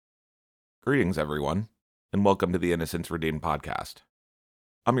Greetings, everyone, and welcome to the Innocence Redeemed podcast.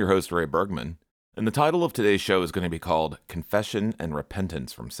 I'm your host, Ray Bergman, and the title of today's show is going to be called Confession and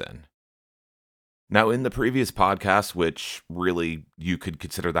Repentance from Sin. Now, in the previous podcast, which really you could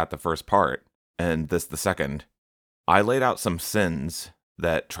consider that the first part, and this the second, I laid out some sins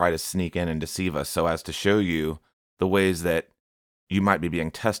that try to sneak in and deceive us so as to show you the ways that you might be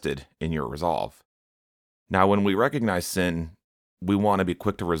being tested in your resolve. Now, when we recognize sin, we want to be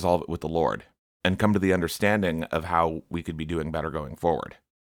quick to resolve it with the Lord and come to the understanding of how we could be doing better going forward.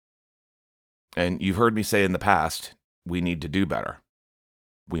 And you've heard me say in the past, we need to do better.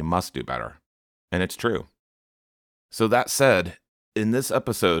 We must do better. And it's true. So that said, in this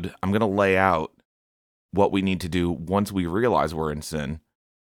episode, I'm going to lay out what we need to do once we realize we're in sin,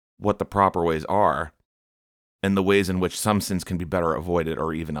 what the proper ways are, and the ways in which some sins can be better avoided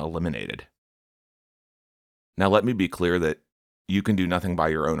or even eliminated. Now, let me be clear that you can do nothing by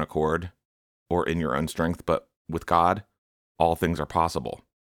your own accord or in your own strength, but with God, all things are possible.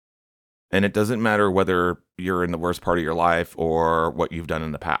 And it doesn't matter whether you're in the worst part of your life or what you've done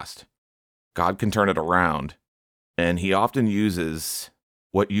in the past. God can turn it around, and He often uses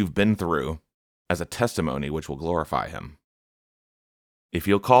what you've been through as a testimony which will glorify Him. If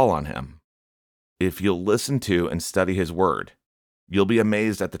you'll call on Him, if you'll listen to and study His Word, you'll be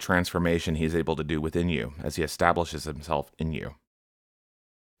amazed at the transformation He's able to do within you as He establishes Himself in you.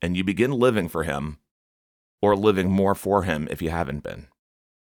 And you begin living for Him, or living more for Him if you haven't been.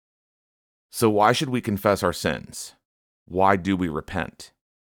 So why should we confess our sins? Why do we repent?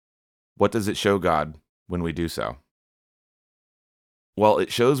 What does it show God when we do so? Well,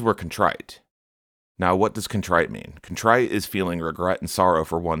 it shows we're contrite. Now, what does contrite mean? Contrite is feeling regret and sorrow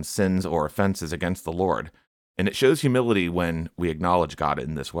for one's sins or offenses against the Lord, and it shows humility when we acknowledge God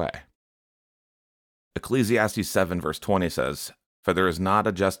in this way. Ecclesiastes 7 verse 20 says, "For there is not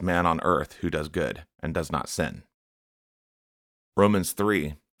a just man on earth who does good and does not sin." Romans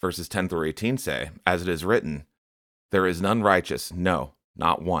 3 verses 10 through 18 say, "As it is written, there is none righteous, no,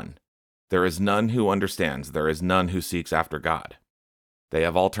 not one. There is none who understands, there is none who seeks after God. They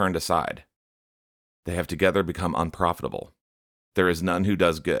have all turned aside. They have together become unprofitable. There is none who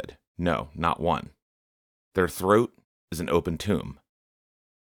does good, no, not one. Their throat is an open tomb.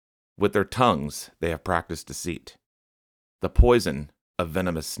 With their tongues they have practiced deceit. The poison of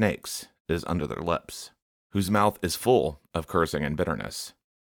venomous snakes is under their lips, whose mouth is full of cursing and bitterness.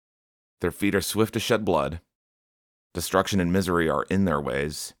 Their feet are swift to shed blood. Destruction and misery are in their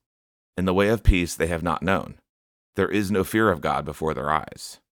ways. In the way of peace they have not known. There is no fear of God before their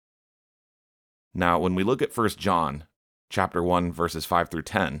eyes." Now, when we look at 1 John chapter 1, verses 5 through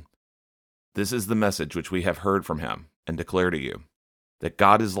 10, this is the message which we have heard from Him and declare to you, that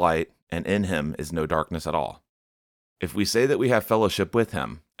God is light, and in Him is no darkness at all. If we say that we have fellowship with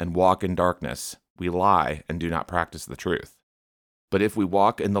Him and walk in darkness, we lie and do not practice the truth. But if we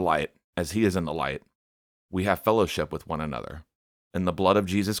walk in the light, as He is in the light, we have fellowship with one another, and the blood of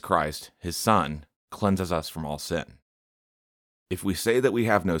Jesus Christ, His Son, cleanses us from all sin. If we say that we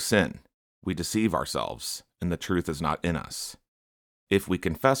have no sin, we deceive ourselves, and the truth is not in us. If we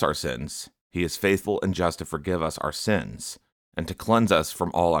confess our sins, He is faithful and just to forgive us our sins, and to cleanse us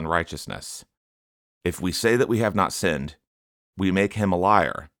from all unrighteousness. If we say that we have not sinned, we make Him a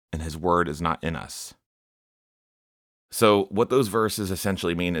liar, and His word is not in us. So what those verses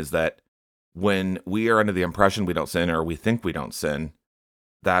essentially mean is that when we are under the impression we don't sin, or we think we don't sin,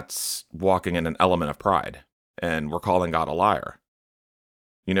 that's walking in an element of pride, and we're calling God a liar.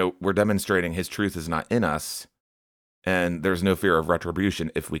 We're demonstrating His truth is not in us, and there's no fear of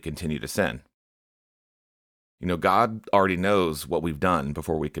retribution if we continue to sin. God already knows what we've done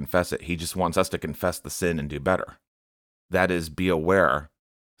before we confess it. He just wants us to confess the sin and do better. That is, be aware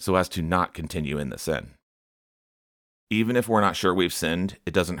so as to not continue in the sin. Even if we're not sure we've sinned,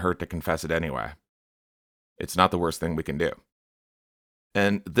 it doesn't hurt to confess it anyway. It's not the worst thing we can do.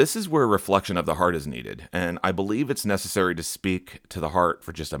 And this is where reflection of the heart is needed, and I believe it's necessary to speak to the heart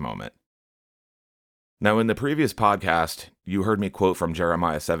for just a moment. Now, in the previous podcast, you heard me quote from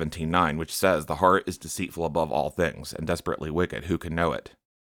Jeremiah 17:9, which says, "The heart is deceitful above all things and desperately wicked. Who can know it?"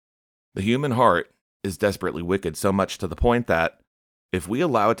 The human heart is desperately wicked so much to the point that if we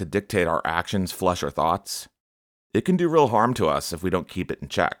allow it to dictate our actions, flesh, or thoughts, it can do real harm to us if we don't keep it in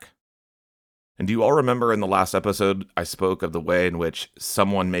check. And do you all remember in the last episode, I spoke of the way in which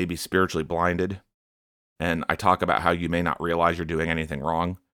someone may be spiritually blinded? And I talk about how you may not realize you're doing anything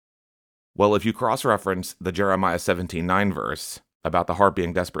wrong. Well, if you cross-reference the Jeremiah 17:9 verse about the heart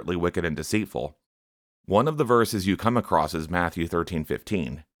being desperately wicked and deceitful, one of the verses you come across is Matthew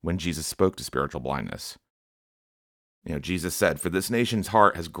 13:15, when Jesus spoke to spiritual blindness. Jesus said, "For this nation's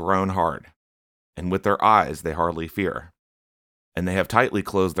heart has grown hard, and with their eyes they hardly fear. And they have tightly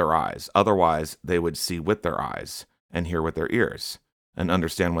closed their eyes. Otherwise they would see with their eyes, and hear with their ears, and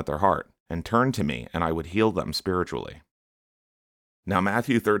understand with their heart, and turn to me, and I would heal them spiritually." Now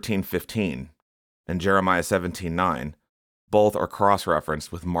Matthew 13:15 and Jeremiah 17:9 both are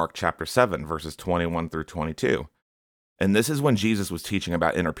cross-referenced with Mark chapter 7, verses 21 through 22. And this is when Jesus was teaching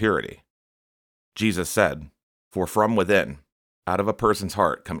about inner purity. Jesus said, "For from within, out of a person's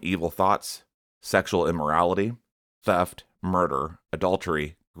heart, come evil thoughts, sexual immorality, theft, murder,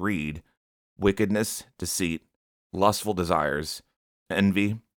 adultery, greed, wickedness, deceit, lustful desires,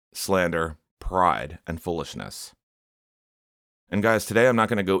 envy, slander, pride, and foolishness." And guys, today I'm not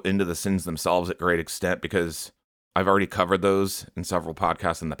going to go into the sins themselves at great extent because I've already covered those in several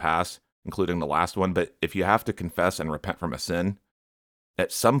podcasts in the past, including the last one. But if you have to confess and repent from a sin,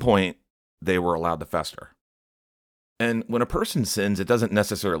 at some point they were allowed to fester. And when a person sins, it doesn't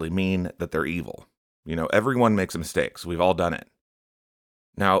necessarily mean that they're evil. Everyone makes mistakes. We've all done it.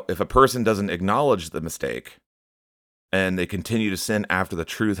 Now, if a person doesn't acknowledge the mistake and they continue to sin after the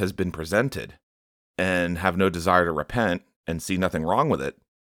truth has been presented and have no desire to repent and see nothing wrong with it,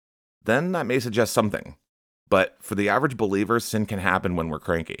 then that may suggest something. But for the average believer, sin can happen when we're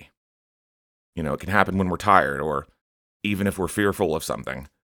cranky. It can happen when we're tired or even if we're fearful of something.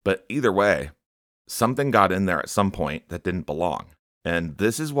 But either way, something got in there at some point that didn't belong. And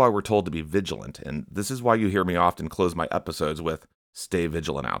this is why we're told to be vigilant. And this is why you hear me often close my episodes with, "Stay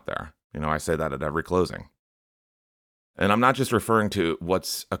vigilant out there." I say that at every closing. And I'm not just referring to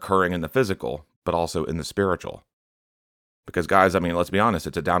what's occurring in the physical, but also in the spiritual. Because guys, let's be honest,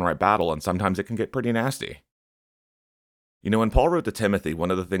 it's a downright battle and sometimes it can get pretty nasty. When Paul wrote to Timothy, one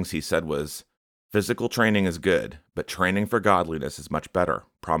of the things he said was, "Physical training is good, but training for godliness is much better,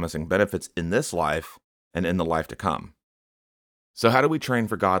 promising benefits in this life and in the life to come." So how do we train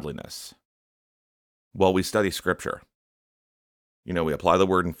for godliness? Well, we study Scripture. We apply the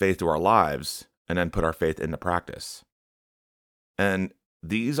Word in faith to our lives and then put our faith into practice. And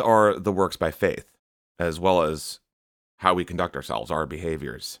these are the works by faith, as well as how we conduct ourselves, our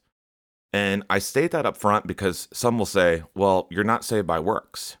behaviors. And I state that up front because some will say, "Well, you're not saved by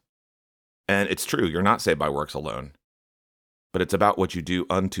works." And it's true, you're not saved by works alone. But it's about what you do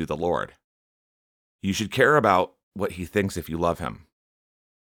unto the Lord. You should care about what He thinks if you love Him.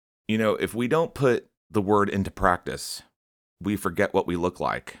 If we don't put the Word into practice, we forget what we look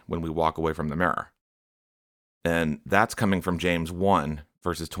like when we walk away from the mirror. And that's coming from James 1,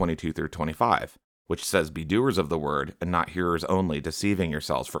 verses 22 through 25, which says, "Be doers of the word and not hearers only, deceiving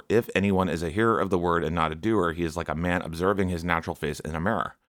yourselves. For if anyone is a hearer of the word and not a doer, he is like a man observing his natural face in a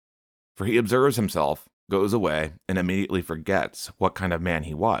mirror. For he observes himself, goes away, and immediately forgets what kind of man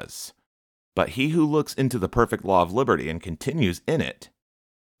he was. But he who looks into the perfect law of liberty and continues in it,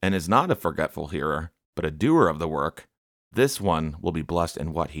 and is not a forgetful hearer, but a doer of the work, this one will be blessed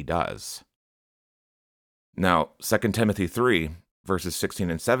in what he does." Now, 2 Timothy 3, verses 16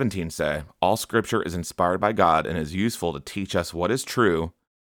 and 17 say, "All Scripture is inspired by God and is useful to teach us what is true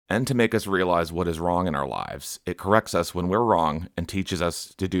and to make us realize what is wrong in our lives. It corrects us when we're wrong and teaches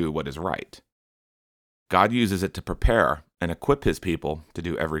us to do what is right." God uses it to prepare and equip His people to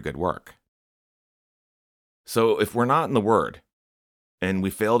do every good work. So if we're not in the Word and we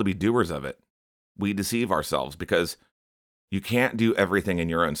fail to be doers of it, we deceive ourselves because you can't do everything in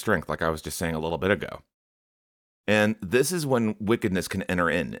your own strength, like I was just saying a little bit ago. And this is when wickedness can enter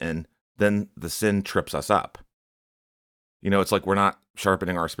in, and then the sin trips us up. It's like we're not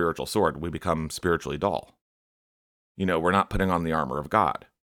sharpening our spiritual sword. We become spiritually dull. We're not putting on the armor of God.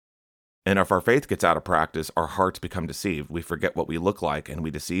 And if our faith gets out of practice, our hearts become deceived. We forget what we look like, and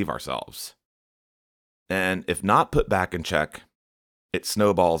we deceive ourselves. And if not put back in check, it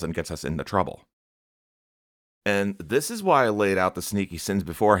snowballs and gets us into trouble. And this is why I laid out the sneaky sins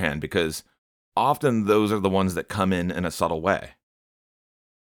beforehand, because often those are the ones that come in a subtle way.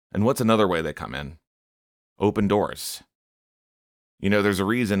 And what's another way they come in? Open doors. There's a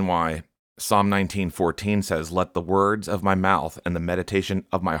reason why Psalm 19:14 says, "Let the words of my mouth and the meditation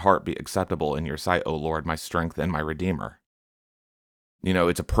of my heart be acceptable in your sight, O Lord, my strength and my redeemer."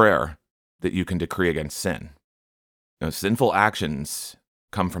 It's a prayer that you can decree against sin. Sinful actions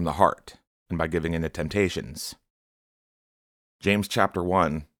come from the heart and by giving in to temptations. James chapter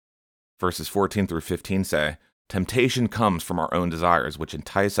 1, verses 14 through 15 say, "Temptation comes from our own desires, which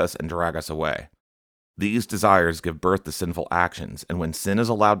entice us and drag us away. These desires give birth to sinful actions, and when sin is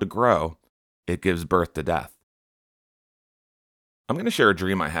allowed to grow, it gives birth to death." I'm going to share a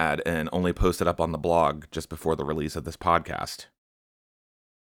dream I had and only post it up on the blog just before the release of this podcast.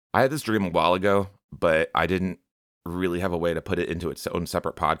 I had this dream a while ago, but I didn't really have a way to put it into its own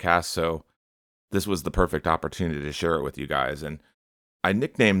separate podcast, so this was the perfect opportunity to share it with you guys, and I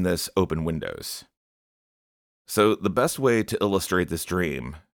nicknamed this Open Windows. So the best way to illustrate this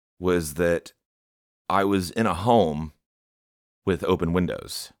dream was that I was in a home with open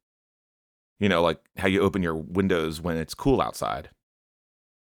windows. You know, like how you open your windows when it's cool outside,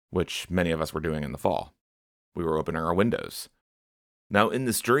 which many of us were doing in the fall. We were opening our windows. Now, in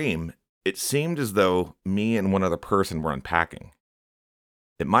this dream, it seemed as though me and one other person were unpacking.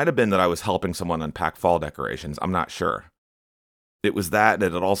 It might have been that I was helping someone unpack fall decorations. I'm not sure. It was that,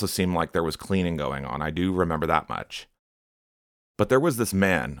 and it also seemed like there was cleaning going on. I do remember that much. But there was this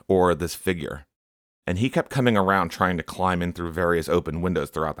man, or this figure, and he kept coming around trying to climb in through various open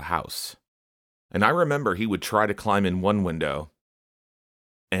windows throughout the house. And I remember he would try to climb in one window,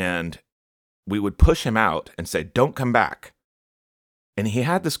 and we would push him out and say, "Don't come back." And he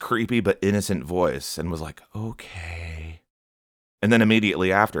had this creepy but innocent voice and was like, "Okay." And then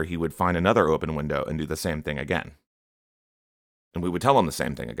immediately after, he would find another open window and do the same thing again. And we would tell him the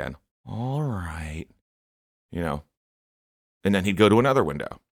same thing again. "All right." You know. And then he'd go to another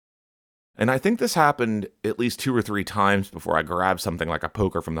window. And I think this happened at least 2 or 3 times before I grabbed something like a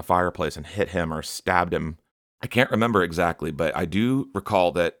poker from the fireplace and hit him or stabbed him. I can't remember exactly, but I do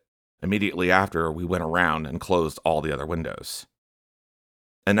recall that immediately after we went around and closed all the other windows.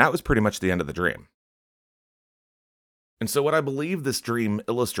 And that was pretty much the end of the dream. And so what I believe this dream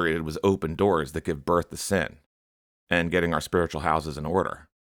illustrated was open doors that give birth to sin and getting our spiritual houses in order.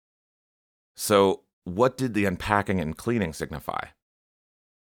 So what did the unpacking and cleaning signify?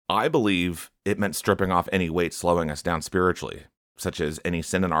 I believe it meant stripping off any weight slowing us down spiritually, such as any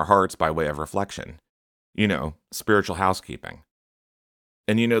sin in our hearts by way of reflection. You know, spiritual housekeeping.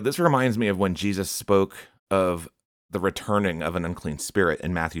 And this reminds me of when Jesus spoke of the returning of an unclean spirit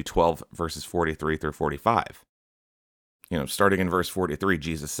in Matthew 12, verses 43 through 45. Starting in verse 43,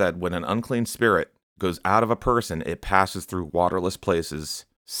 Jesus said, "When an unclean spirit goes out of a person, it passes through waterless places,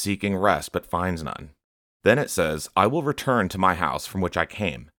 seeking rest, but finds none. Then it says, 'I will return to my house from which I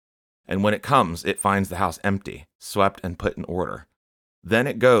came.' And when it comes, it finds the house empty, swept and put in order. Then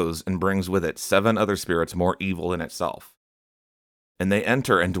it goes and brings with it 7 other spirits more evil than itself. And they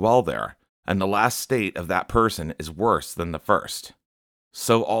enter and dwell there, and the last state of that person is worse than the first.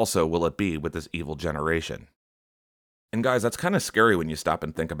 So also will it be with this evil generation." And guys, that's kind of scary when you stop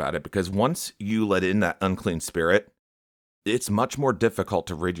and think about it, because once you let in that unclean spirit, it's much more difficult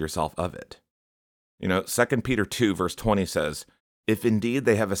to rid yourself of it. 2 Peter 2, verse 20 says, "If indeed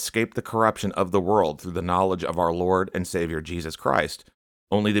they have escaped the corruption of the world through the knowledge of our Lord and Savior Jesus Christ,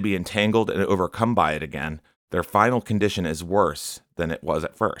 only to be entangled and overcome by it again, their final condition is worse than it was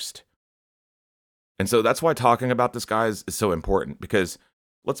at first." And so that's why talking about this, guys, is so important, because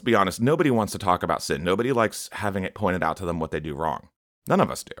let's be honest, nobody wants to talk about sin. Nobody likes having it pointed out to them what they do wrong. None of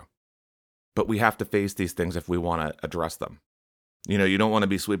us do. But we have to face these things if we want to address them. You don't want to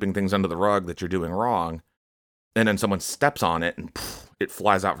be sweeping things under the rug that you're doing wrong, and then someone steps on it and it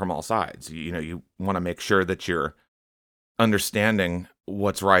flies out from all sides. You want to make sure that you're understanding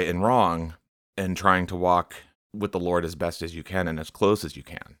what's right and wrong and trying to walk with the Lord as best as you can and as close as you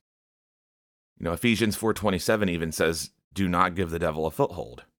can. Ephesians 4:27 even says, "Do not give the devil a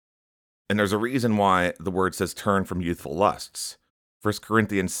foothold." And there's a reason why the word says turn from youthful lusts. 1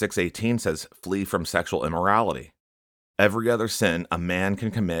 Corinthians 6:18 says, "Flee from sexual immorality. Every other sin a man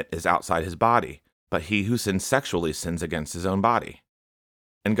can commit is outside his body, but he who sins sexually sins against his own body."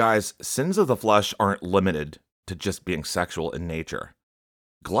 And guys, sins of the flesh aren't limited to just being sexual in nature.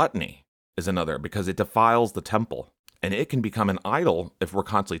 Gluttony is another, because it defiles the temple, and it can become an idol if we're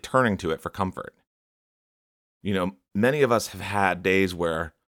constantly turning to it for comfort. Many of us have had days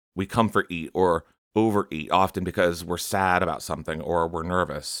where we comfort eat or overeat, often because we're sad about something or we're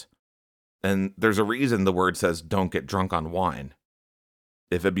nervous. And there's a reason the word says don't get drunk on wine.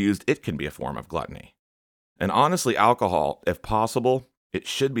 If abused, it can be a form of gluttony. And honestly, alcohol, if possible, it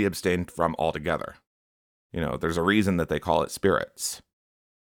should be abstained from altogether. There's a reason that they call it spirits.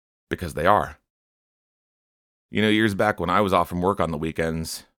 Because they are. Years back when I was off from work on the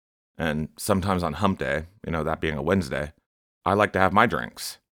weekends, and sometimes on hump day, that being a Wednesday, I like to have my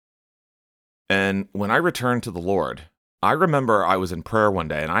drinks. And when I returned to the Lord, I remember I was in prayer one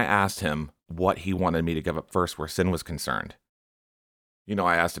day and I asked him what he wanted me to give up first where sin was concerned.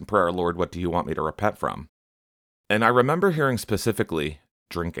 I asked in prayer, "Lord, what do you want me to repent from?" And I remember hearing specifically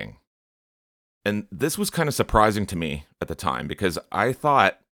drinking. And this was kind of surprising to me at the time, because I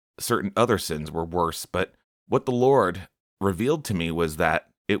thought certain other sins were worse, but what the Lord revealed to me was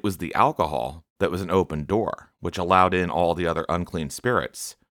that it was the alcohol that was an open door, which allowed in all the other unclean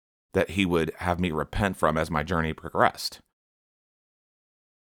spirits, that he would have me repent from as my journey progressed.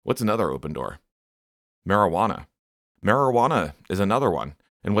 What's another open door? Marijuana. Marijuana is another one.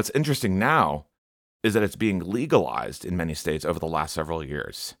 And what's interesting now is that it's being legalized in many states over the last several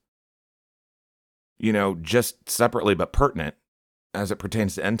years. Just separately but pertinent, as it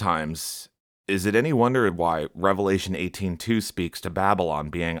pertains to end times, is it any wonder why Revelation 18:2 speaks to Babylon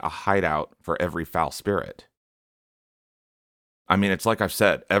being a hideout for every foul spirit? I mean, it's like I've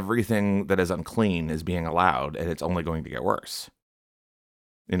said, everything that is unclean is being allowed, and it's only going to get worse.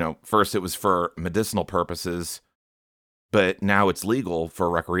 First it was for medicinal purposes, but now it's legal for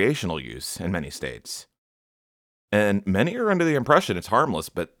recreational use in many states. And many are under the impression it's harmless,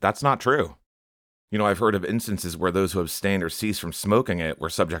 but that's not true. I've heard of instances where those who abstained or ceased from smoking it were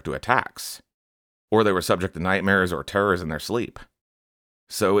subject to attacks, or they were subject to nightmares or terrors in their sleep.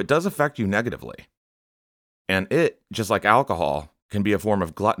 So it does affect you negatively. And it, just like alcohol, can be a form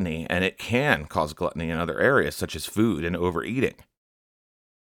of gluttony, and it can cause gluttony in other areas such as food and overeating.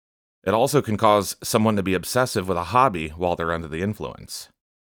 It also can cause someone to be obsessive with a hobby while they're under the influence.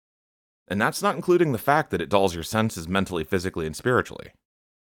 And that's not including the fact that it dulls your senses mentally, physically, and spiritually.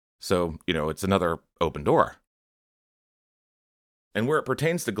 So, it's another open door. And where it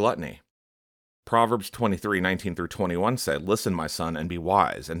pertains to gluttony, Proverbs 23:19-21 said, "Listen, my son, and be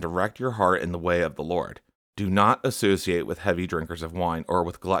wise, and direct your heart in the way of the Lord. Do not associate with heavy drinkers of wine or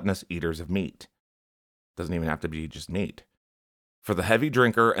with gluttonous eaters of meat." Doesn't even have to be just meat. "For the heavy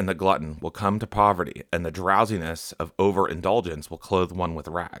drinker and the glutton will come to poverty, and the drowsiness of overindulgence will clothe one with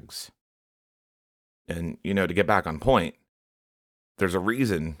rags." And, to get back on point, there's a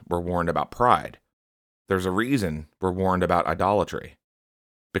reason we're warned about pride. There's a reason we're warned about idolatry.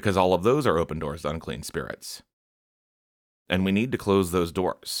 Because all of those are open doors to unclean spirits. And we need to close those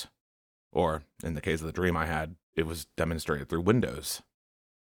doors. Or, in the case of the dream I had, it was demonstrated through windows.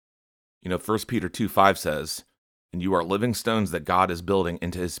 1 Peter 2:5 says, "And you are living stones that God is building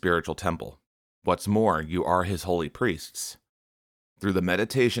into his spiritual temple. What's more, you are his holy priests. Through the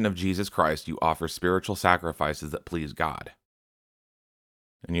meditation of Jesus Christ, you offer spiritual sacrifices that please God."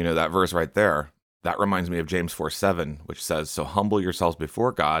 And that verse right there, that reminds me of James 4:7, which says, "So humble yourselves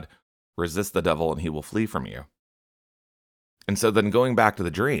before God, resist the devil, and he will flee from you." And so then going back to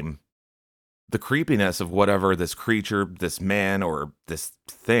the dream, the creepiness of whatever this creature, this man, or this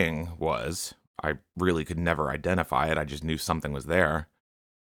thing was, I really could never identify it, I just knew something was there.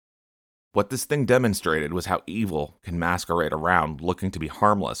 What this thing demonstrated was how evil can masquerade around, looking to be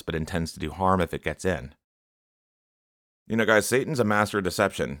harmless, but intends to do harm if it gets in. Guys, Satan's a master of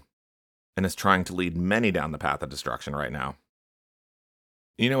deception, and is trying to lead many down the path of destruction right now.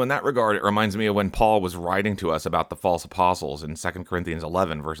 In that regard, it reminds me of when Paul was writing to us about the false apostles in 2 Corinthians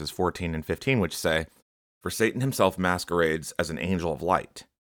 11, verses 14 and 15, which say, "For Satan himself masquerades as an angel of light.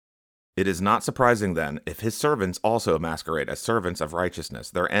 It is not surprising then if his servants also masquerade as servants of righteousness.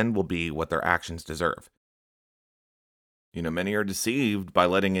 Their end will be what their actions deserve." Many are deceived by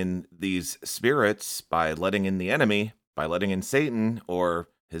letting in these spirits, by letting in the enemy, by letting in Satan or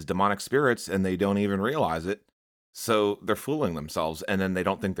his demonic spirits, and they don't even realize it. So they're fooling themselves, and then they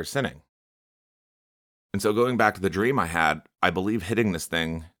don't think they're sinning. And so going back to the dream I had, I believe hitting this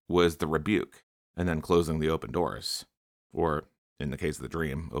thing was the rebuke, and then closing the open doors. Or, in the case of the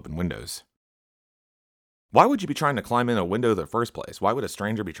dream, open windows. Why would you be trying to climb in a window in the first place? Why would a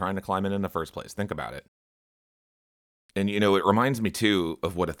stranger be trying to climb in the first place? Think about it. And it reminds me too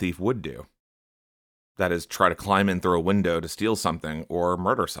of what a thief would do. That is, try to climb in through a window to steal something or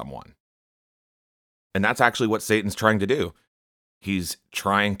murder someone. And that's actually what Satan's trying to do. He's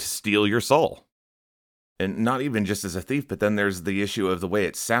trying to steal your soul. And not even just as a thief, but then there's the issue of the way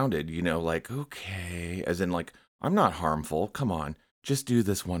it sounded, like, okay, as in like, I'm not harmful. Come on, just do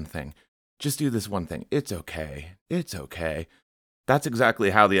this one thing. Just do this one thing. It's okay. It's okay. That's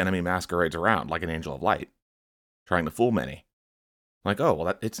exactly how the enemy masquerades around, like an angel of light, trying to fool many. Like, oh,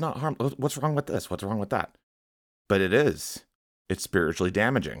 well, it's not harm. What's wrong with this? What's wrong with that? But it is. It's spiritually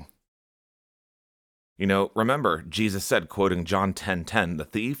damaging. Remember, Jesus said, quoting John 10:10, "The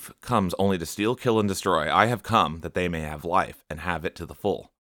thief comes only to steal, kill, and destroy. I have come that they may have life and have it to the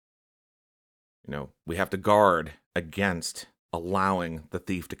full." We have to guard against allowing the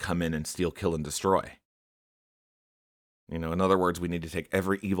thief to come in and steal, kill, and destroy. In other words, we need to take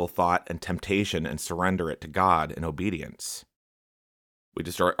every evil thought and temptation and surrender it to God in obedience. We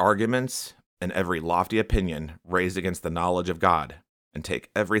destroy arguments and every lofty opinion raised against the knowledge of God, and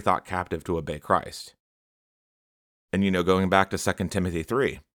take every thought captive to obey Christ. And going back to 2 Timothy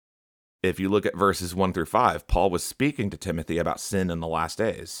 3, if you look at verses 1-5, Paul was speaking to Timothy about sin in the last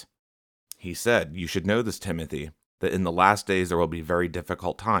days. He said, "You should know this, Timothy, that in the last days there will be very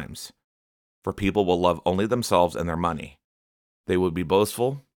difficult times, for people will love only themselves and their money. They will be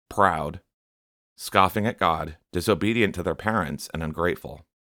boastful, proud, scoffing at God, disobedient to their parents, and ungrateful.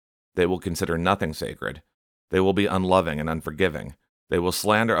 They will consider nothing sacred. They will be unloving and unforgiving. They will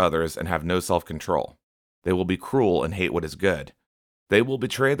slander others and have no self-control. They will be cruel and hate what is good. They will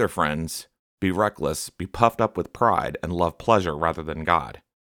betray their friends, be reckless, be puffed up with pride, and love pleasure rather than God.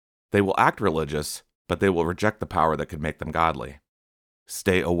 They will act religious, but they will reject the power that could make them godly.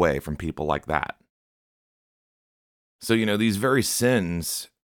 Stay away from people like that. So, these very sins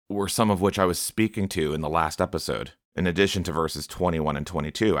were some of which I was speaking to in the last episode, in addition to verses 21 and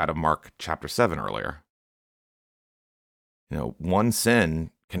 22 out of Mark chapter 7 earlier. One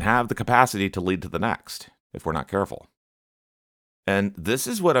sin can have the capacity to lead to the next if we're not careful. And this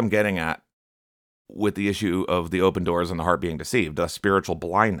is what I'm getting at with the issue of the open doors and the heart being deceived, a spiritual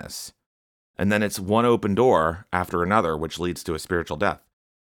blindness. And then it's one open door after another, which leads to a spiritual death.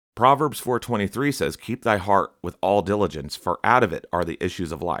 Proverbs 4:23 says, "Keep thy heart with all diligence, for out of it are the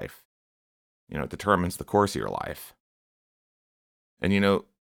issues of life." It determines the course of your life. And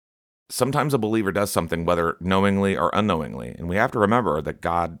sometimes a believer does something, whether knowingly or unknowingly, and we have to remember that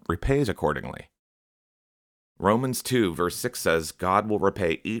God repays accordingly. Romans 2 verse 6 says, "God will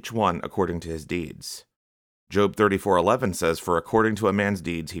repay each one according to his deeds." Job 34:11 says, "For according to a man's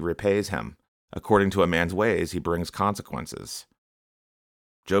deeds he repays him. According to a man's ways he brings consequences."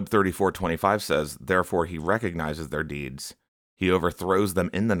 Job 34:25 says, "Therefore he recognizes their deeds. He overthrows them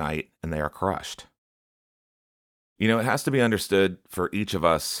in the night, and they are crushed." It has to be understood for each of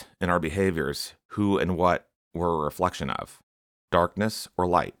us in our behaviors who and what we're a reflection of, darkness or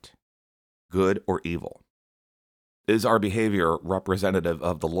light, good or evil. Is our behavior representative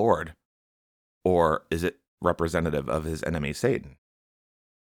of the Lord, or is it representative of his enemy, Satan?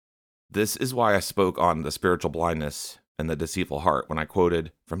 This is why I spoke on the spiritual blindness and the deceitful heart when I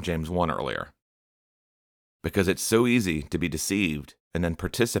quoted from James 1 earlier. Because it's so easy to be deceived and then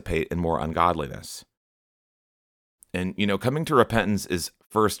participate in more ungodliness. And, coming to repentance is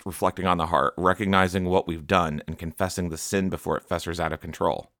first reflecting on the heart, recognizing what we've done and confessing the sin before it festers out of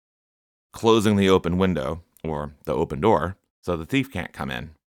control. Closing the open window, or the open door, so the thief can't come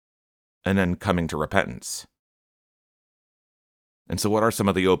in. And then coming to repentance. And so what are some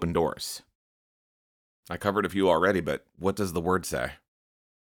of the open doors? I covered a few already, but what does the word say?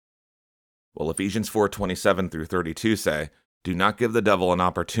 Well, Ephesians 4:27 through 32 say, "Do not give the devil an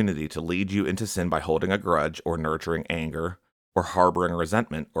opportunity to lead you into sin by holding a grudge or nurturing anger or harboring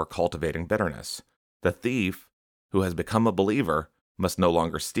resentment or cultivating bitterness. The thief, who has become a believer, must no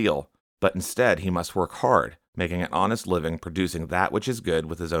longer steal, but instead he must work hard, making an honest living, producing that which is good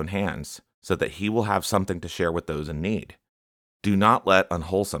with his own hands, so that he will have something to share with those in need. Do not let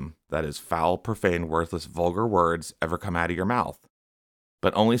unwholesome, that is, foul, profane, worthless, vulgar words ever come out of your mouth,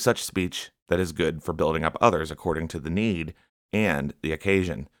 but only such speech that is good for building up others according to the need and the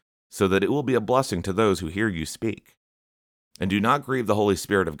occasion, so that it will be a blessing to those who hear you speak. And do not grieve the Holy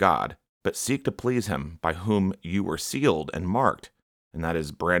Spirit of God, but seek to please him, by whom you were sealed and marked, and that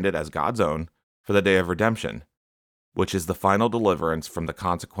is branded as God's own, for the day of redemption, which is the final deliverance from the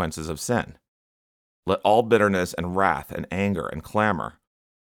consequences of sin. Let all bitterness and wrath and anger and clamor,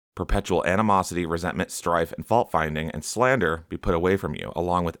 perpetual animosity, resentment, strife, and fault-finding, and slander be put away from you,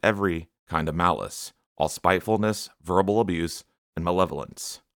 along with every kind of malice, all spitefulness, verbal abuse, and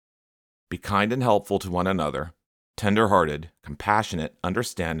malevolence. Be kind and helpful to one another, tender-hearted, compassionate,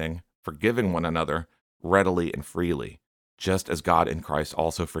 understanding, forgiving one another readily and freely, just as God in Christ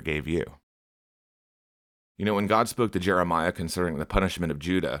also forgave you." When God spoke to Jeremiah concerning the punishment of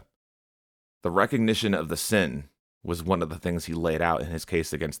Judah, the recognition of the sin was one of the things he laid out in his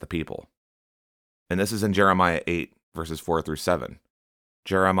case against the people. And this is in Jeremiah 8, verses 4 through 7.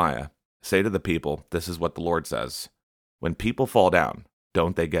 "Jeremiah, say to the people, this is what the Lord says. When people fall down,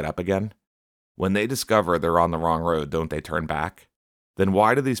 don't they get up again? When they discover they're on the wrong road, don't they turn back? Then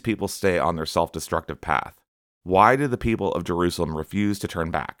why do these people stay on their self-destructive path? Why do the people of Jerusalem refuse to turn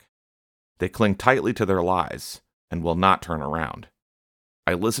back? They cling tightly to their lies and will not turn around.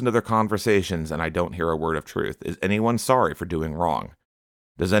 I listen to their conversations and I don't hear a word of truth. Is anyone sorry for doing wrong?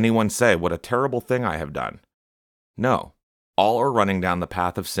 Does anyone say, what a terrible thing I have done? No. All are running down the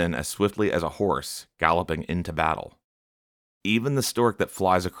path of sin as swiftly as a horse galloping into battle. Even the stork that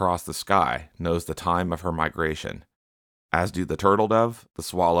flies across the sky knows the time of her migration, as do the turtle dove, the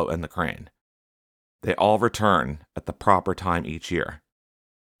swallow, and the crane. They all return at the proper time each year.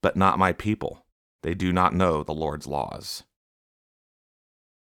 But not my people. They do not know the Lord's laws."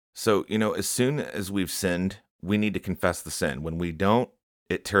 So, as soon as we've sinned, we need to confess the sin. When we don't,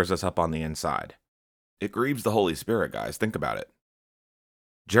 it tears us up on the inside. It grieves the Holy Spirit, guys. Think about it.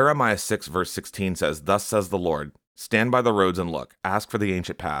 Jeremiah 6 verse 16 says, "Thus says the Lord, stand by the roads and look, ask for the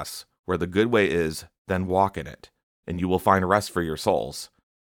ancient paths, where the good way is, then walk in it, and you will find rest for your souls.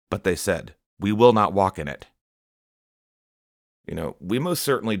 But they said, we will not walk in it." We most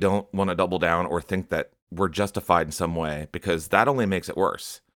certainly don't want to double down or think that we're justified in some way, because that only makes it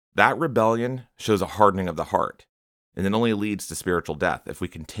worse. That rebellion shows a hardening of the heart, and it only leads to spiritual death if we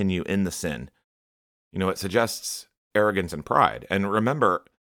continue in the sin. It suggests arrogance and pride. And remember,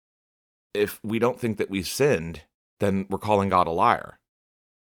 if we don't think that we've sinned, then we're calling God a liar.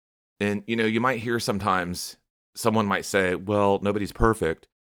 And, you might hear sometimes someone might say, well, nobody's perfect,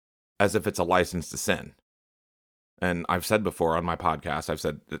 as if it's a license to sin. And I've said before on my podcast, I've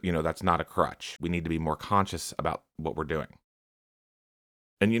said that, that's not a crutch. We need to be more conscious about what we're doing.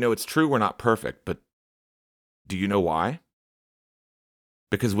 And, it's true we're not perfect, but do you know why?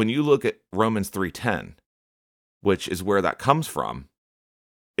 Because when you look at Romans 3:10, which is where that comes from,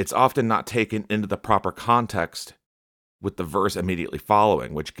 it's often not taken into the proper context with the verse immediately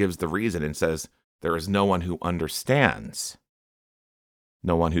following, which gives the reason and says, there is no one who understands,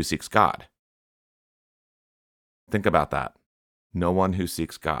 no one who seeks God. Think about that. No one who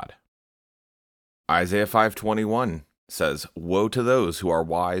seeks God. Isaiah 5:21 says, "Woe to those who are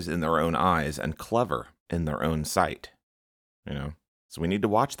wise in their own eyes and clever in their own sight." So we need to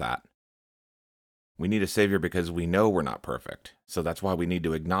watch that. We need a Savior because we know we're not perfect. So that's why we need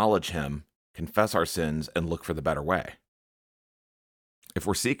to acknowledge Him, confess our sins, and look for the better way. If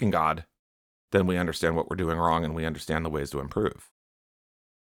we're seeking God, then we understand what we're doing wrong and we understand the ways to improve.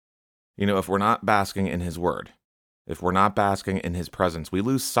 If we're not basking in His Word, if we're not basking in His presence, we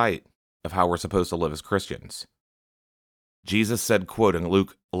lose sight of how we're supposed to live as Christians. Jesus said, quoting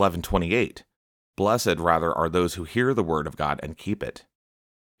Luke 11:28, "Blessed, rather, are those who hear the word of God and keep it."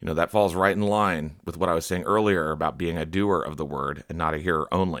 That falls right in line with what I was saying earlier about being a doer of the word and not a hearer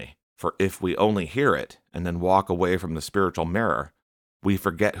only. For if we only hear it and then walk away from the spiritual mirror, we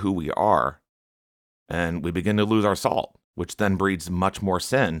forget who we are, and we begin to lose our salt, which then breeds much more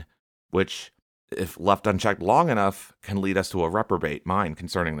sin, which, if left unchecked long enough, can lead us to a reprobate mind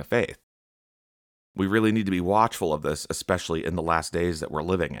concerning the faith. We really need to be watchful of this, especially in the last days that we're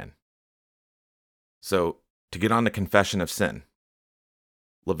living in. So, to get on to confession of sin,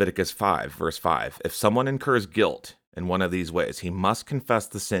 Leviticus 5, verse 5, "If someone incurs guilt in one of these ways, he must confess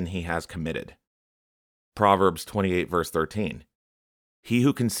the sin he has committed." Proverbs 28, verse 13, "He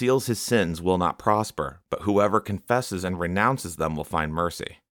who conceals his sins will not prosper, but whoever confesses and renounces them will find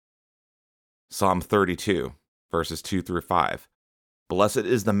mercy." Psalm 32, verses 2 through 5, "Blessed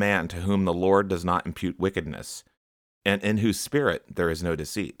is the man to whom the Lord does not impute wickedness, and in whose spirit there is no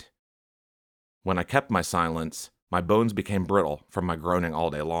deceit. When I kept my silence, my bones became brittle from my groaning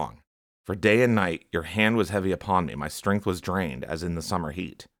all day long. For day and night your hand was heavy upon me, my strength was drained as in the summer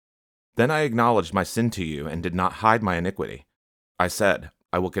heat. Then I acknowledged my sin to you and did not hide my iniquity. I said,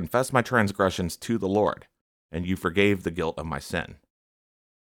 I will confess my transgressions to the Lord, and you forgave the guilt of my sin."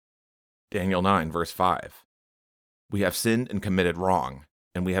 Daniel 9, verse 5, "We have sinned and committed wrong,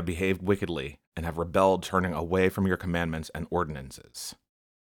 and we have behaved wickedly, and have rebelled, turning away from your commandments and ordinances."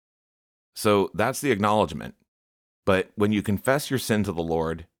 So that's the acknowledgement. But when you confess your sin to the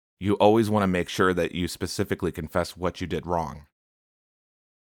Lord, you always want to make sure that you specifically confess what you did wrong.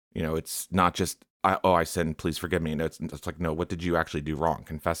 It's not just, I sinned, please forgive me. No, it's like, no, what did you actually do wrong?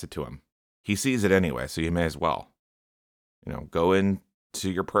 Confess it to Him. He sees it anyway, so you may as well. Go into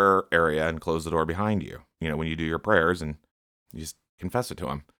your prayer area and close the door behind you, when you do your prayers, and you just confess it to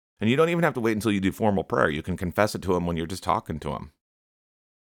Him. And you don't even have to wait until you do formal prayer. You can confess it to Him when you're just talking to Him.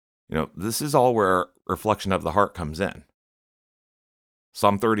 This is all where reflection of the heart comes in.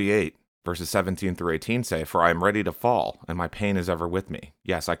 Psalm 38, verses 17 through 18 say, "For I am ready to fall, and my pain is ever with me.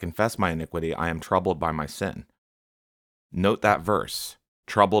 Yes, I confess my iniquity, I am troubled by my sin." Note that verse,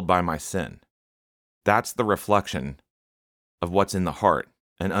 troubled by my sin. That's the reflection of what's in the heart,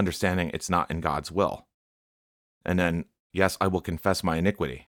 and understanding it's not in God's will. And then, yes, I will confess my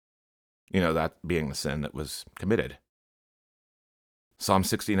iniquity. That being the sin that was committed. Psalm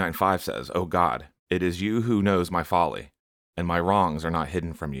 69:5 says, "O God, it is you who knows my folly, and my wrongs are not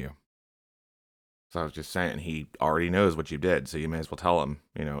hidden from you." So I was just saying, He already knows what you did, so you may as well tell Him,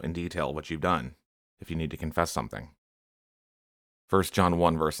 in detail what you've done, if you need to confess something. 1 John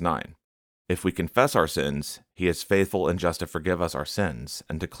 1, verse 9, "If we confess our sins, He is faithful and just to forgive us our sins,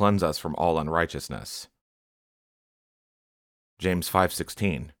 and to cleanse us from all unrighteousness." James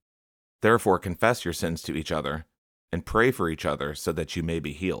 5:16, "Therefore confess your sins to each other, and pray for each other so that you may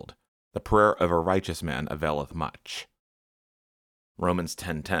be healed. The prayer of a righteous man availeth much." Romans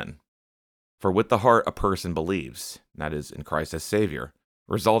 10:10, For with the heart a person believes, that is, in Christ as Savior,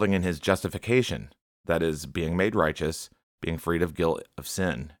 resulting in his justification, that is, being made righteous, being freed of guilt of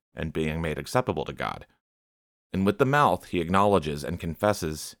sin, and being made acceptable to God. And with the mouth he acknowledges and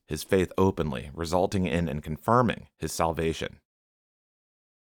confesses his faith openly, resulting in and confirming his salvation.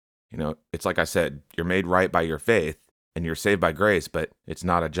 It's like I said, you're made right by your faith, and you're saved by grace, but it's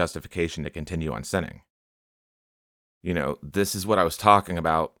not a justification to continue on sinning. This is what I was talking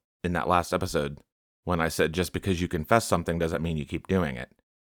about in that last episode when I said just because you confess something doesn't mean you keep doing it.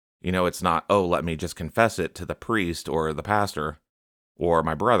 It's not, let me just confess it to the priest or the pastor or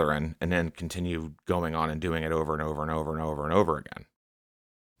my brethren and then continue going on and doing it over and over and over and over and over again.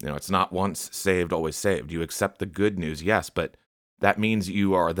 It's not once saved, always saved. You accept the good news, yes, but that means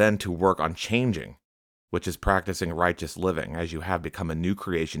you are then to work on changing, which is practicing righteous living as you have become a new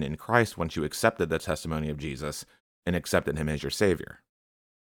creation in Christ once you accepted the testimony of Jesus and accepted him as your Savior.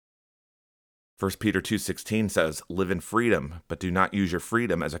 1 Peter 2:16 says, "Live in freedom, but do not use your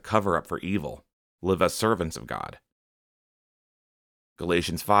freedom as a cover-up for evil. Live as servants of God."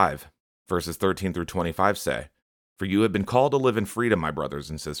 Galatians 5, verses 13 through 25 say, "For you have been called to live in freedom, my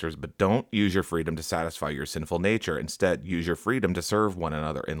brothers and sisters, but don't use your freedom to satisfy your sinful nature. Instead, use your freedom to serve one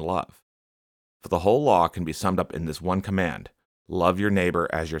another in love. For the whole law can be summed up in this one command: love your neighbor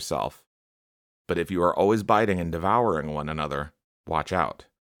as yourself. But if you are always biting and devouring one another, watch out.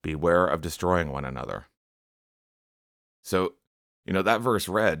 Beware of destroying one another." So, that verse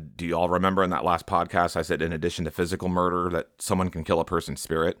read, do you all remember in that last podcast I said in addition to physical murder that someone can kill a person's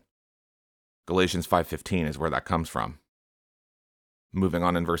spirit? Galatians 5:15 is where that comes from. Moving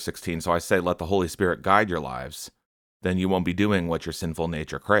on in verse 16, "So I say, let the Holy Spirit guide your lives. Then you won't be doing what your sinful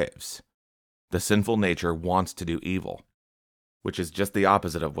nature craves. The sinful nature wants to do evil, which is just the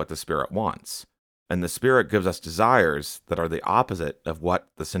opposite of what the Spirit wants. And the Spirit gives us desires that are the opposite of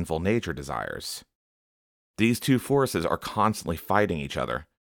what the sinful nature desires. These two forces are constantly fighting each other,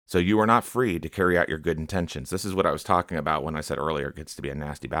 so you are not free to carry out your good intentions." This is what I was talking about when I said earlier it gets to be a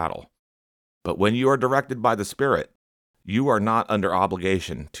nasty battle. "But when you are directed by the Spirit, you are not under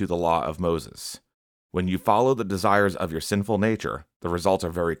obligation to the law of Moses. When you follow the desires of your sinful nature, the results are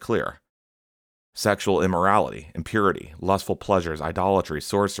very clear. Sexual immorality, impurity, lustful pleasures, idolatry,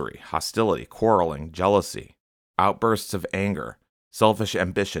 sorcery, hostility, quarreling, jealousy, outbursts of anger, selfish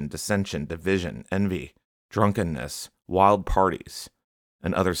ambition, dissension, division, envy, drunkenness, wild parties,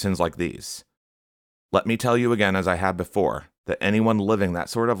 and other sins like these. Let me tell you again, as I have before, that anyone living that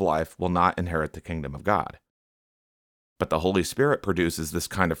sort of life will not inherit the kingdom of God. But the Holy Spirit produces this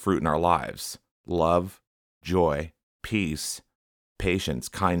kind of fruit in our lives: love, joy, peace, patience,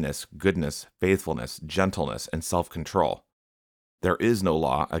 kindness, goodness, faithfulness, gentleness, and self-control. There is no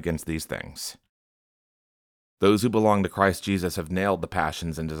law against these things. Those who belong to Christ Jesus have nailed the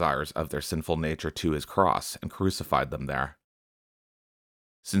passions and desires of their sinful nature to his cross and crucified them there.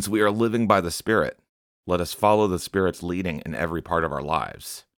 Since we are living by the Spirit, let us follow the Spirit's leading in every part of our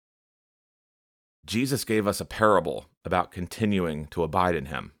lives. Jesus gave us a parable about continuing to abide in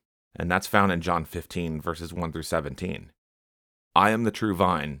him, and that's found in John 15, verses 1 through 17. "I am the true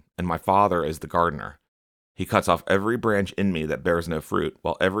vine, and my Father is the gardener. He cuts off every branch in me that bears no fruit,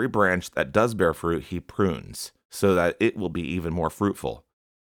 while every branch that does bear fruit he prunes, so that it will be even more fruitful.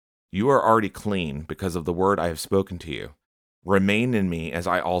 You are already clean because of the word I have spoken to you. Remain in me as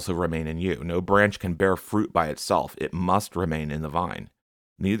I also remain in you. No branch can bear fruit by itself. It must remain in the vine.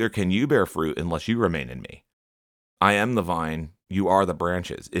 Neither can you bear fruit unless you remain in me. I am the vine, you are the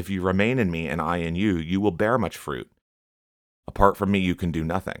branches. If you remain in me and I in you, you will bear much fruit. Apart from me, you can do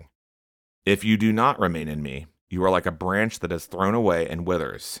nothing. If you do not remain in me, you are like a branch that is thrown away and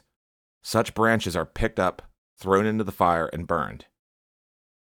withers. Such branches are picked up, thrown into the fire, and burned.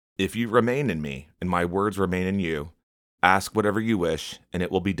 If you remain in me, and my words remain in you, ask whatever you wish, and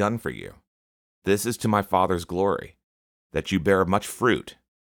it will be done for you. This is to my Father's glory, that you bear much fruit,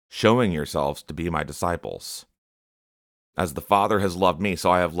 showing yourselves to be my disciples. As the Father has loved me,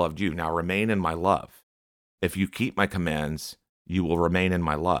 so I have loved you. Now remain in my love. If you keep my commands, you will remain in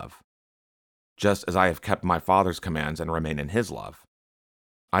my love, just as I have kept my Father's commands and remain in his love.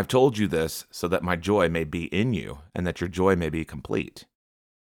 I've told you this so that my joy may be in you, and that your joy may be complete.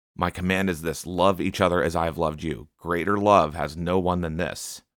 My command is this: love each other as I have loved you. Greater love has no one than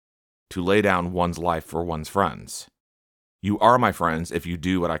this, to lay down one's life for one's friends. You are my friends if you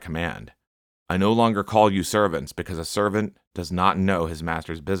do what I command. I no longer call you servants, because a servant does not know his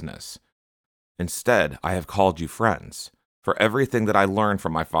master's business. Instead, I have called you friends, for everything that I learned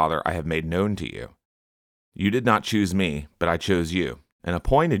from my Father I have made known to you. You did not choose me, but I chose you, and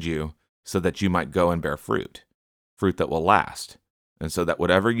appointed you so that you might go and bear fruit, fruit that will last, and so that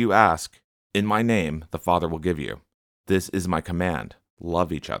whatever you ask In my name, the Father will give you. This is my command.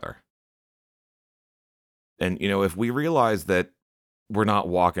 Love each other. And, if we realize that we're not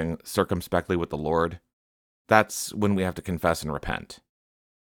walking circumspectly with the Lord, that's when we have to confess and repent.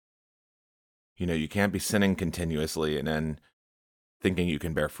 You can't be sinning continuously and then thinking you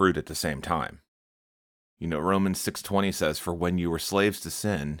can bear fruit at the same time. Romans 6:20 says, "For when you were slaves to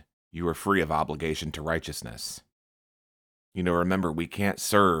sin, you were free of obligation to righteousness." Remember, we can't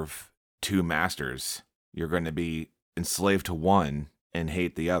serve two masters. You're going to be enslaved to one and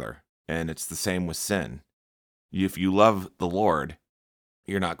hate the other. And it's the same with sin. If you love the Lord,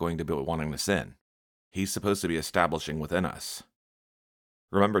 you're not going to be wanting to sin. He's supposed to be establishing within us.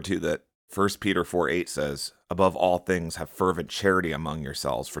 Remember, too, that 1 Peter 4:8 says, "Above all things, have fervent charity among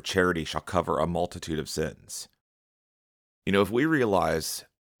yourselves, for charity shall cover a multitude of sins." If we realize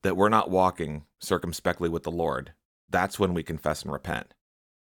that we're not walking circumspectly with the Lord, that's when we confess and repent.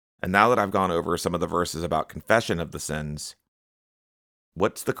 And now that I've gone over some of the verses about confession of the sins,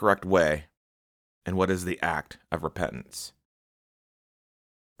 what's the correct way, and what is the act of repentance?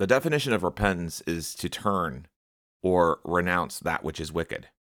 The definition of repentance is to turn or renounce that which is wicked.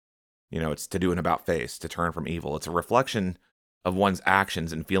 It's to do an about-face, to turn from evil. It's a reflection of one's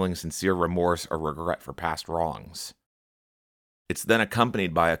actions and feeling sincere remorse or regret for past wrongs. It's then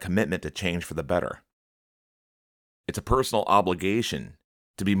accompanied by a commitment to change for the better. It's a personal obligation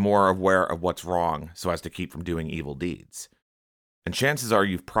to be more aware of what's wrong so as to keep from doing evil deeds. And chances are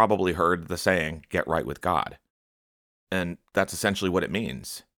you've probably heard the saying, "Get right with God." And that's essentially what it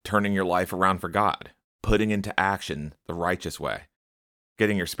means. Turning your life around for God, putting into action the righteous way,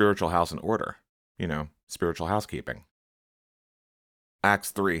 getting your spiritual house in order, spiritual housekeeping.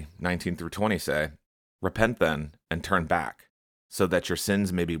 Acts 3:19-20 say, "Repent then and turn back, so that your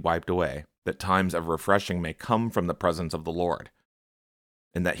sins may be wiped away, that times of refreshing may come from the presence of the Lord,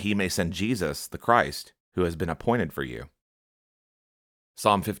 and that he may send Jesus, the Christ, who has been appointed for you."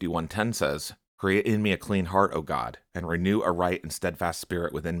 Psalm 51:10 says, "Create in me a clean heart, O God, and renew a right and steadfast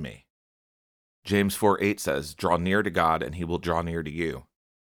spirit within me." James 4:8 says, "Draw near to God, and he will draw near to you.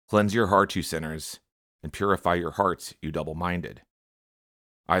 Cleanse your hearts, you sinners, and purify your hearts, you double-minded."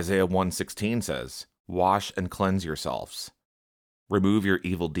 Isaiah 1:16 says, "Wash and cleanse yourselves. Remove your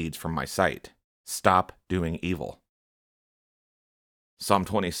evil deeds from my sight. Stop doing evil." Psalm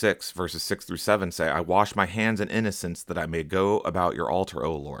 26, verses 6-7 say, "I wash my hands in innocence that I may go about your altar,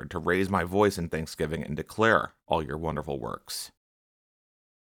 O Lord, to raise my voice in thanksgiving and declare all your wonderful works."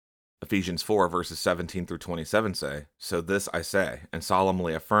 Ephesians 4, verses 17-27 say, "So this I say, and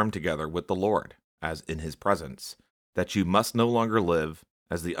solemnly affirm together with the Lord, as in his presence, that you must no longer live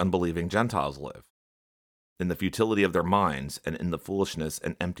as the unbelieving Gentiles live, in the futility of their minds and in the foolishness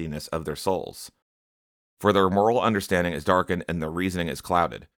and emptiness of their souls. For their moral understanding is darkened and their reasoning is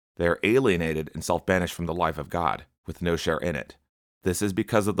clouded. They are alienated and self-banished from the life of God, with no share in it. This is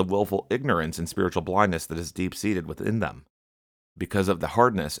because of the willful ignorance and spiritual blindness that is deep-seated within them, because of the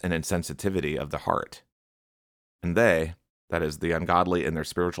hardness and insensitivity of the heart. And they," that is, the ungodly in their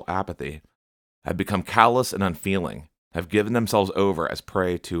spiritual apathy, "have become callous and unfeeling, have given themselves over as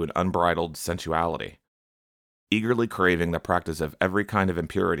prey to an unbridled sensuality, eagerly craving the practice of every kind of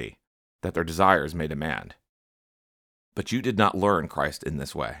impurity that their desires may demand. But you did not learn Christ in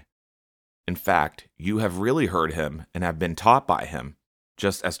this way. In fact, you have really heard him and have been taught by him,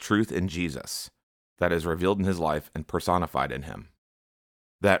 just as truth in Jesus, that is revealed in his life and personified in him.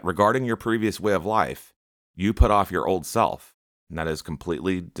 That regarding your previous way of life, you put off your old self, and that is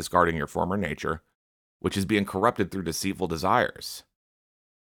completely discarding your former nature, which is being corrupted through deceitful desires,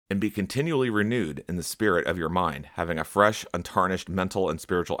 and be continually renewed in the spirit of your mind, having a fresh, untarnished mental and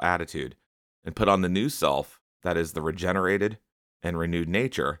spiritual attitude, and put on the new self, that is the regenerated and renewed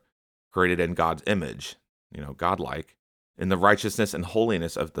nature, created in God's image, godlike, in the righteousness and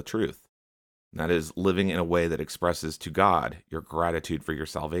holiness of the truth. And that is living in a way that expresses to God your gratitude for your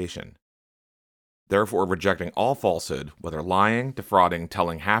salvation. Therefore, rejecting all falsehood, whether lying, defrauding,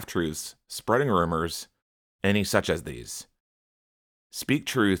 telling half-truths, spreading rumors, any such as these. Speak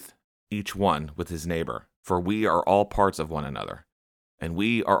truth, each one with his neighbor, for we are all parts of one another, and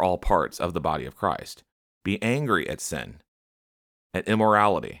we are all parts of the body of Christ. Be angry at sin, at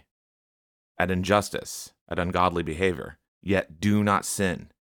immorality, at injustice, at ungodly behavior, yet do not sin.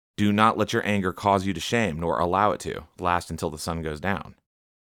 Do not let your anger cause you to shame, nor allow it to last until the sun goes down.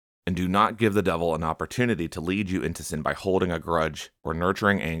 And do not give the devil an opportunity to lead you into sin by holding a grudge, or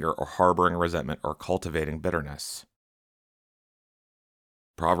nurturing anger, or harboring resentment, or cultivating bitterness.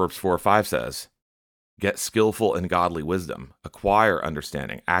 Proverbs 4:5 says, Get skillful in godly wisdom, acquire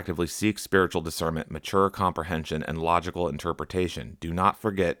understanding, actively seek spiritual discernment, mature comprehension, and logical interpretation. Do not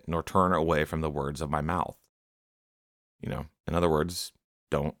forget nor turn away from the words of my mouth. In other words,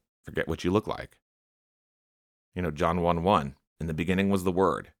 don't forget what you look like. John 1:1, in the beginning was the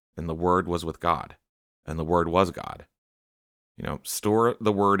Word, and the Word was with God, and the Word was God. Store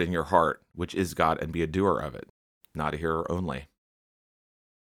the Word in your heart, which is God, and be a doer of it, not a hearer only.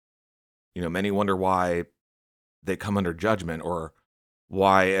 Many wonder why they come under judgment or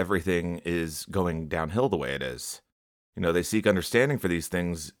why everything is going downhill the way it is. They seek understanding for these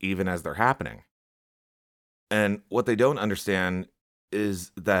things even as they're happening. And what they don't understand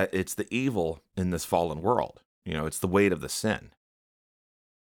is that it's the evil in this fallen world. It's the weight of the sin.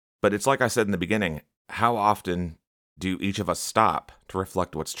 But it's like I said in the beginning, how often do each of us stop to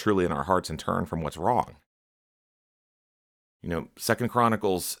reflect what's truly in our hearts and turn from what's wrong? 2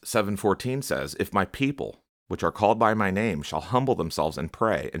 Chronicles 7:14 says, "If my people, which are called by my name, shall humble themselves and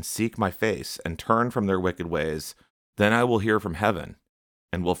pray and seek my face and turn from their wicked ways, then I will hear from heaven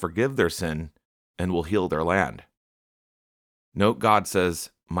and will forgive their sin and will heal their land." Note God says,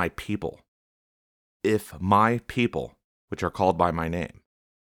 my people. If my people, which are called by my name.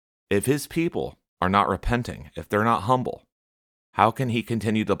 If his people are not repenting, if they're not humble, how can he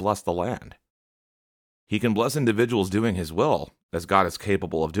continue to bless the land? He can bless individuals doing his will, as God is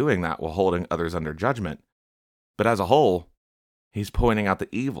capable of doing that while holding others under judgment. But as a whole, he's pointing out the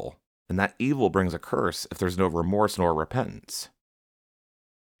evil, and that evil brings a curse if there's no remorse nor repentance.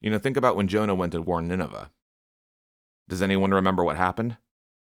 Think about when Jonah went to warn Nineveh. Does anyone remember what happened?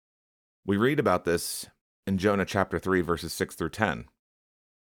 We read about this in Jonah chapter 3, verses 6 through 10.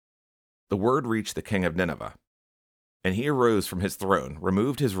 The word reached the king of Nineveh, and he arose from his throne,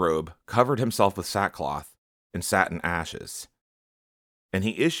 removed his robe, covered himself with sackcloth, and sat in ashes. And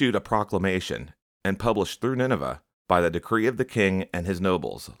he issued a proclamation and published through Nineveh, by the decree of the king and his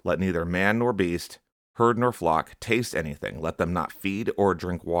nobles, let neither man nor beast, herd nor flock, taste anything, let them not feed or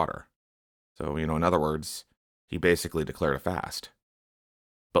drink water. So, in other words, he basically declared a fast.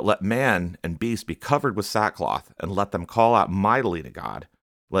 But let man and beast be covered with sackcloth, and let them call out mightily to God.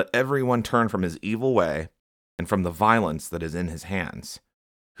 Let everyone turn from his evil way, and from the violence that is in his hands.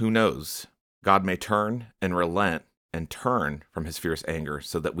 Who knows? God may turn and relent and turn from his fierce anger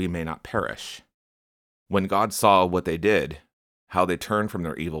so that we may not perish. When God saw what they did, how they turned from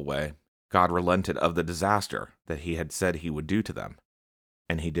their evil way, God relented of the disaster that he had said he would do to them,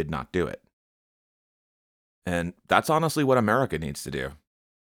 and he did not do it. And that's honestly what America needs to do.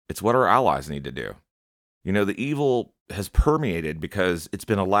 It's what our allies need to do. The evil has permeated because it's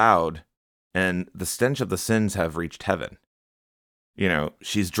been allowed, and the stench of the sins have reached heaven.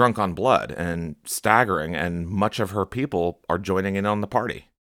 She's drunk on blood and staggering, and much of her people are joining in on the party.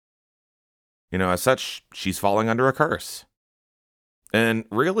 As such, she's falling under a curse. And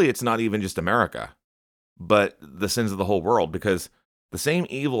really, it's not even just America, but the sins of the whole world, because the same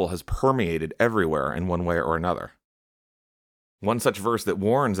evil has permeated everywhere in one way or another. One such verse that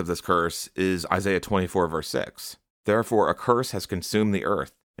warns of this curse is Isaiah 24, verse 6. Therefore, a curse has consumed the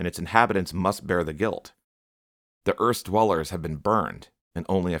earth, and its inhabitants must bear the guilt. The earth's dwellers have been burned, and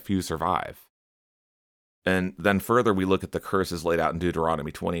only a few survive. And then further, we look at the curses laid out in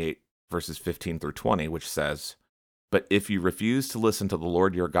Deuteronomy 28, verses 15 through 20, which says, "But if you refuse to listen to the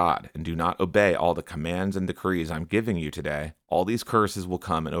Lord your God, and do not obey all the commands and decrees I'm giving you today, all these curses will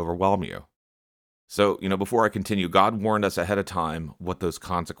come and overwhelm you." So, before I continue, God warned us ahead of time what those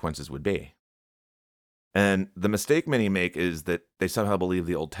consequences would be. And the mistake many make is that they somehow believe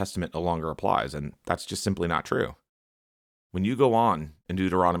the Old Testament no longer applies, and that's just simply not true. When you go on in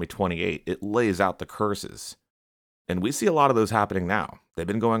Deuteronomy 28, it lays out the curses. And we see a lot of those happening now. They've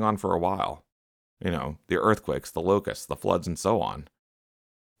been going on for a while. The earthquakes, the locusts, the floods, and so on.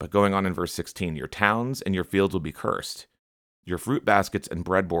 But going on in verse 16, your towns and your fields will be cursed. Your fruit baskets and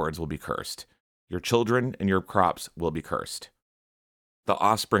breadboards will be cursed. Your children and your crops will be cursed. The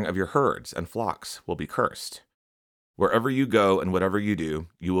offspring of your herds and flocks will be cursed. Wherever you go and whatever you do,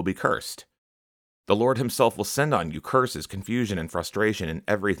 you will be cursed. The Lord himself will send on you curses, confusion, and frustration in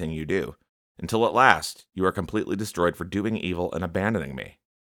everything you do, until at last you are completely destroyed for doing evil and abandoning me.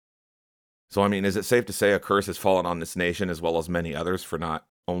 So, is it safe to say a curse has fallen on this nation as well as many others for not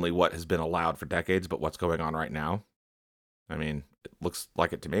only what has been allowed for decades, but what's going on right now? It looks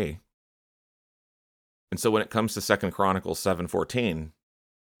like it to me. And so when it comes to 2 Chronicles 7:14,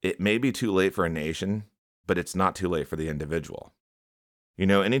 it may be too late for a nation, but it's not too late for the individual.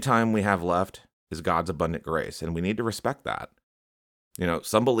 Any time we have left is God's abundant grace, and we need to respect that.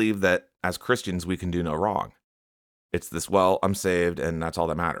 Some believe that as Christians we can do no wrong. It's this, well, I'm saved and that's all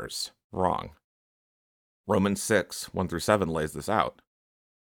that matters. Wrong. Romans 6, 1 through 7 lays this out.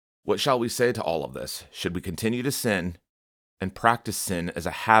 What shall we say to all of this? Should we continue to sin and practice sin as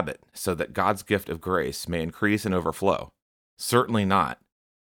a habit so that God's gift of grace may increase and overflow? Certainly not.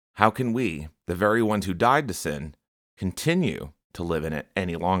 How can we, the very ones who died to sin, continue to live in it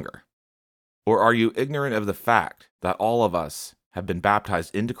any longer? Or are you ignorant of the fact that all of us have been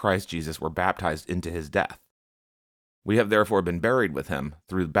baptized into Christ Jesus, were baptized into his death? We have therefore been buried with him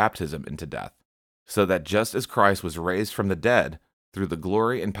through baptism into death, so that just as Christ was raised from the dead through the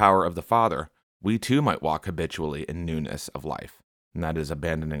glory and power of the Father, we too might walk habitually in newness of life, and that is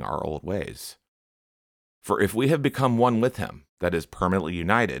abandoning our old ways. For if we have become one with him, that is, permanently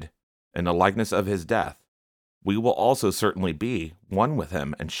united, in the likeness of his death, we will also certainly be one with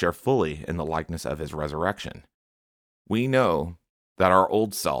him and share fully in the likeness of his resurrection. We know that our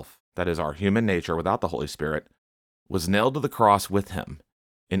old self, that is, our human nature without the Holy Spirit, was nailed to the cross with him,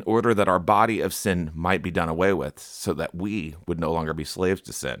 in order that our body of sin might be done away with, so that we would no longer be slaves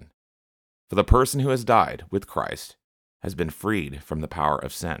to sin. For the person who has died with Christ has been freed from the power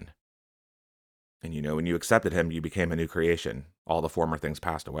of sin. And when you accepted him, you became a new creation. All the former things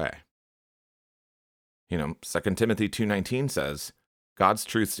passed away. 2 Timothy 2:19 says, God's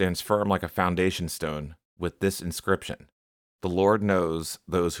truth stands firm like a foundation stone with this inscription: the Lord knows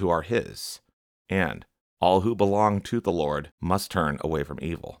those who are his, and all who belong to the Lord must turn away from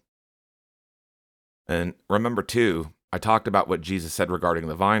evil. And remember, too, I talked about what Jesus said regarding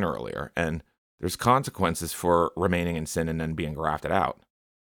the vine earlier, and there's consequences for remaining in sin and then being grafted out.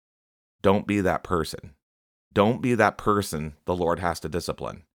 Don't be that person. Don't be that person the Lord has to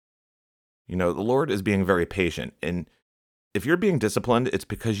discipline. The Lord is being very patient, and if you're being disciplined, it's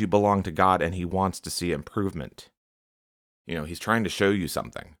because you belong to God and he wants to see improvement. He's trying to show you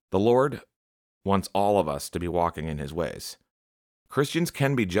something. The Lord wants all of us to be walking in his ways. Christians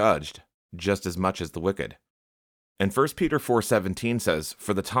can be judged just as much as the wicked. And 1 Peter 4:17 says,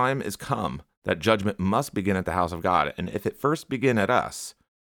 For the time is come that judgment must begin at the house of God, and if it first begin at us,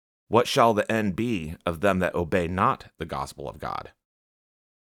 what shall the end be of them that obey not the gospel of God?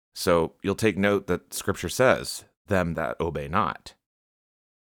 So you'll take note that Scripture says, them that obey not.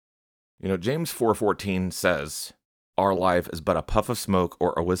 James 4:14 says, Our life is but a puff of smoke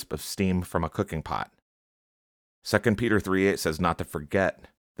or a wisp of steam from a cooking pot. 2 Peter 3:8 says not to forget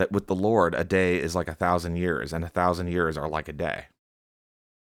that with the Lord a day is like 1,000 years, and 1,000 years are like a day.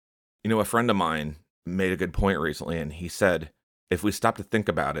 A friend of mine made a good point recently, and he said, if we stop to think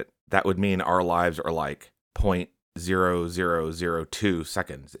about it, that would mean our lives are like 0.0002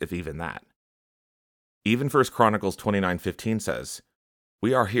 seconds, if even that. Even 1 Chronicles 29:15 says,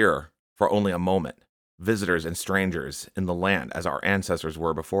 We are here for only a moment, visitors and strangers in the land as our ancestors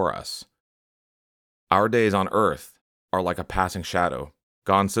were before us. Our days on earth are like a passing shadow,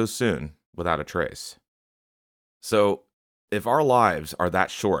 gone so soon without a trace. So, if our lives are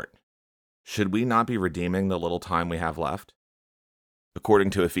that short, should we not be redeeming the little time we have left? According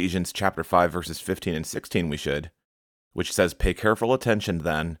to Ephesians chapter 5, verses 15 and 16, we should, which says, Pay careful attention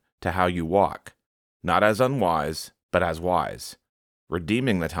then to how you walk, not as unwise, but as wise,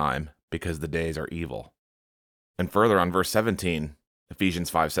 redeeming the time, because the days are evil. And further on verse 17, Ephesians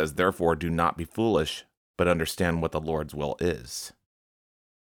 5 says, Therefore do not be foolish, but understand what the Lord's will is.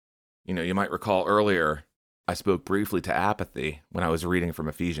 You might recall earlier, I spoke briefly to apathy when I was reading from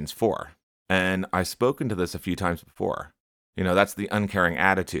Ephesians 4, and I've spoken to this a few times before. That's the uncaring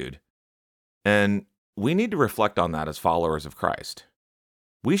attitude. And we need to reflect on that as followers of Christ.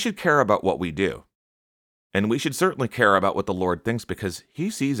 We should care about what we do. And we should certainly care about what the Lord thinks, because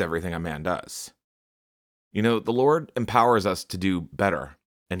he sees everything a man does. The Lord empowers us to do better,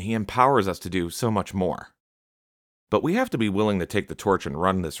 and he empowers us to do so much more. But we have to be willing to take the torch and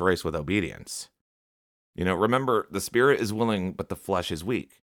run this race with obedience. Remember, the spirit is willing, but the flesh is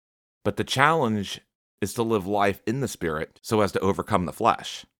weak. But the challenge is to live life in the spirit so as to overcome the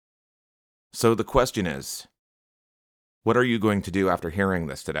flesh. So the question is, what are you going to do after hearing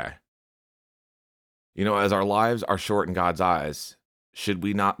this today? As our lives are short in God's eyes, should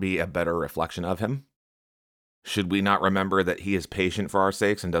we not be a better reflection of him? Should we not remember that he is patient for our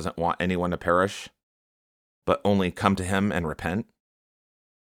sakes and doesn't want anyone to perish, but only come to him and repent?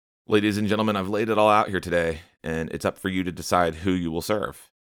 Ladies and gentlemen, I've laid it all out here today, and it's up for you to decide who you will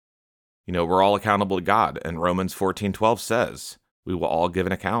serve. We're all accountable to God, and Romans 14:12 says we will all give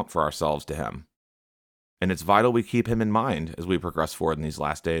an account for ourselves to him. And it's vital we keep him in mind as we progress forward in these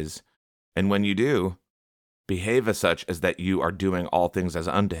last days. And when you do, behave as such as that you are doing all things as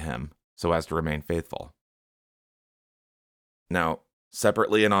unto him, so as to remain faithful. Now,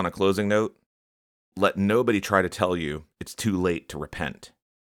 separately and on a closing note, let nobody try to tell you it's too late to repent.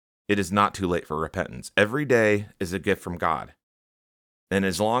 It is not too late for repentance. Every day is a gift from God. And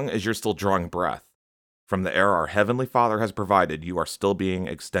as long as you're still drawing breath from the air our Heavenly Father has provided, you are still being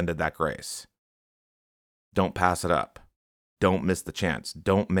extended that grace. Don't pass it up. Don't miss the chance.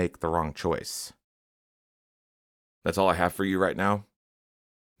 Don't make the wrong choice. That's all I have for you right now.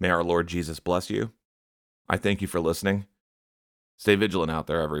 May our Lord Jesus bless you. I thank you for listening. Stay vigilant out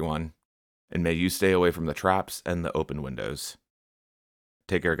there, everyone, and may you stay away from the traps and the open windows.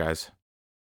 Take care, guys.